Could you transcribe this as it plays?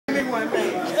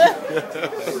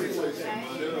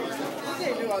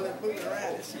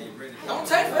Don't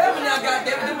take forever now,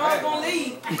 goddammit. Them all gonna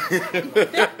leave.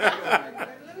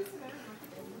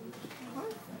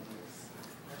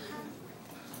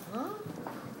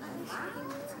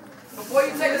 Before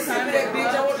you take a sip of that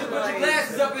bitch, I want you to put your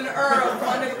glasses up in the air for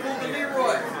my nigga Pooca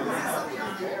Leroy.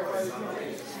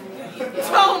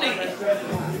 Tony!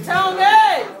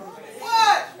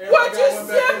 What you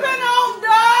sipping on,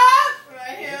 dog?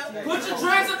 Put your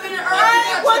drinks up in the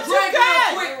air. What you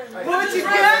got? What you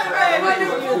got, baby? What you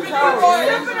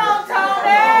sipping on,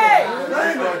 Tony?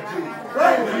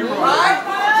 Alright,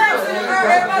 put your drinks in the air.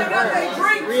 Everybody got their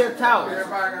drink. Real talk.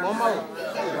 One more.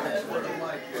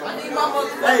 I need my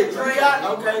motherfucking drink.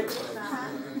 Okay.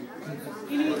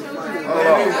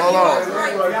 Hold on.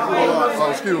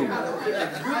 Oh, excuse me.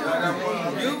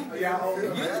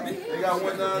 They got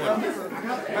one down there.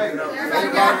 Hey,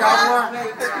 Everybody got one?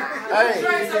 Hey.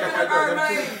 Drinks up in the air,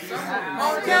 man.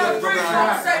 On the count of three,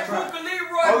 say Pooca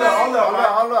Leroy, man.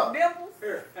 Hold up.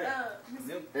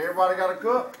 Everybody got a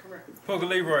cup? Pooca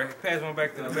Leroy, pass one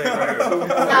back to the back right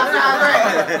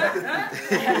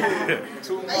here.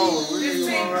 2 more. This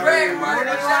team drag, man.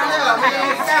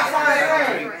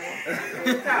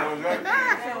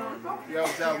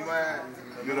 Y'all man.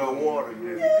 Good old water,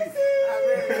 yeah.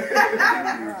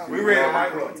 We ready,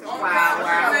 Michael.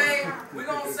 Wow. We're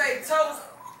going to say toast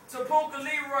to Pooca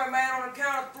Leroy, man, on the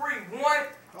count of 3. 1,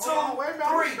 2, 3.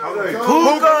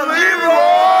 Pooca Leroy!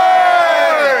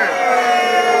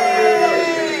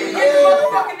 Get the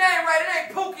motherfucking name right. It ain't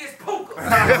Pookie, it's Pooca.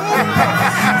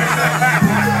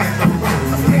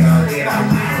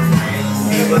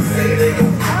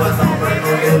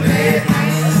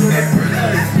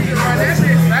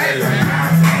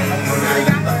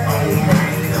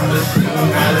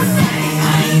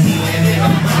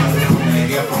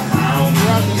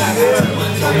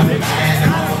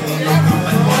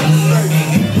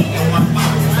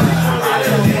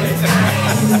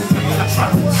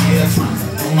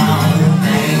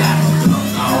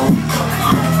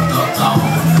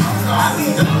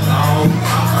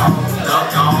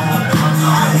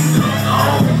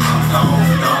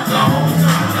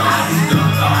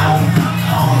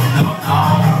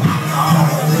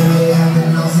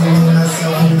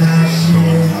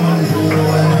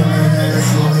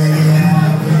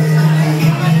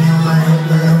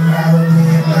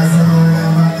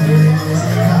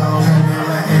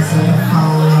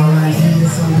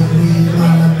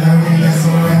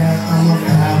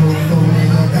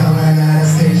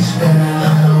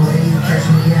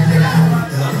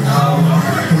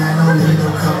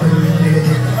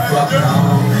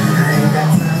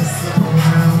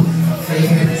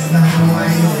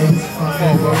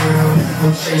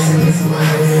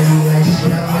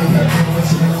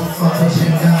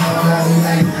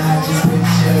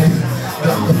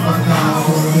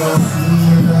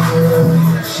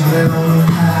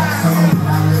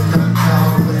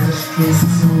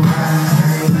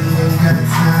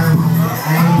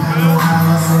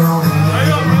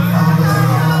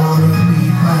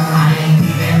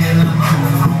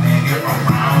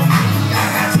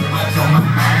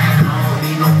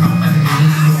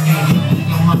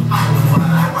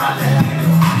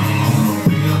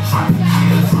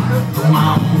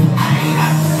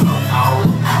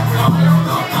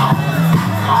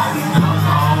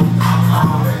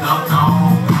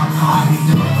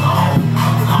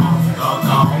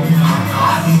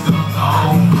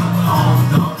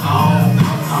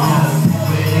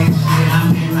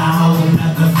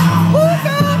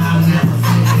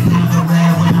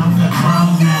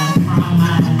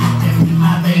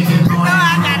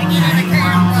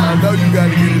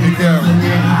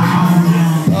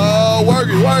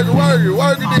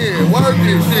 Work it then. Work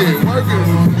it, shit. Work it.